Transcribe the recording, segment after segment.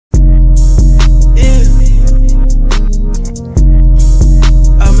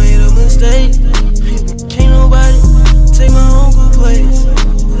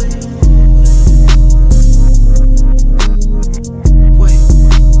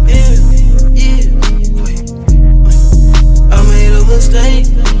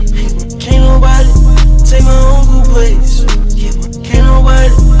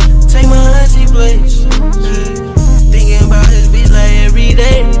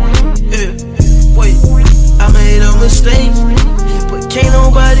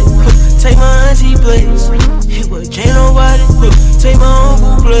place. Hey, but can't nobody take my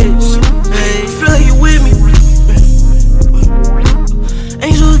uncle place. Hey, feel like you with me.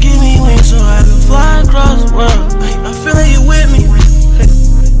 Angels give me wings so I can fly across the world. Hey, I feel like you with me.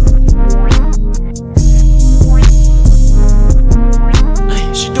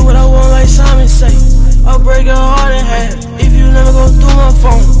 Hey, she do what I want like Simon say. I'll break her heart in half if you never go through my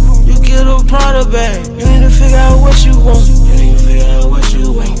phone. You get a Prada bag. You need to figure out what you want.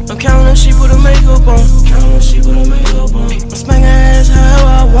 I'm counting on sheep with a makeup on. I'm smacking her ass however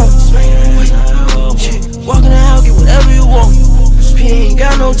I want. Walking the house, get whatever you want. P ain't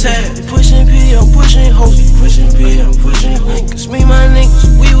got no tag. Pushing P, I'm pushing hoes. Cause me and my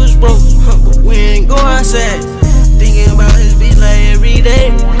niggas, we was broke, but we ain't go outside. Thinking about his bitch like every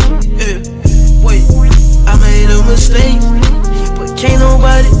day. Yeah. Wait, I made a mistake, but can't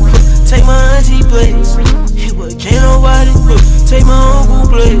nobody take my auntie place. But can't nobody take my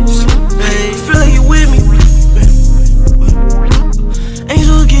uncle place. Hey, feel like you with me.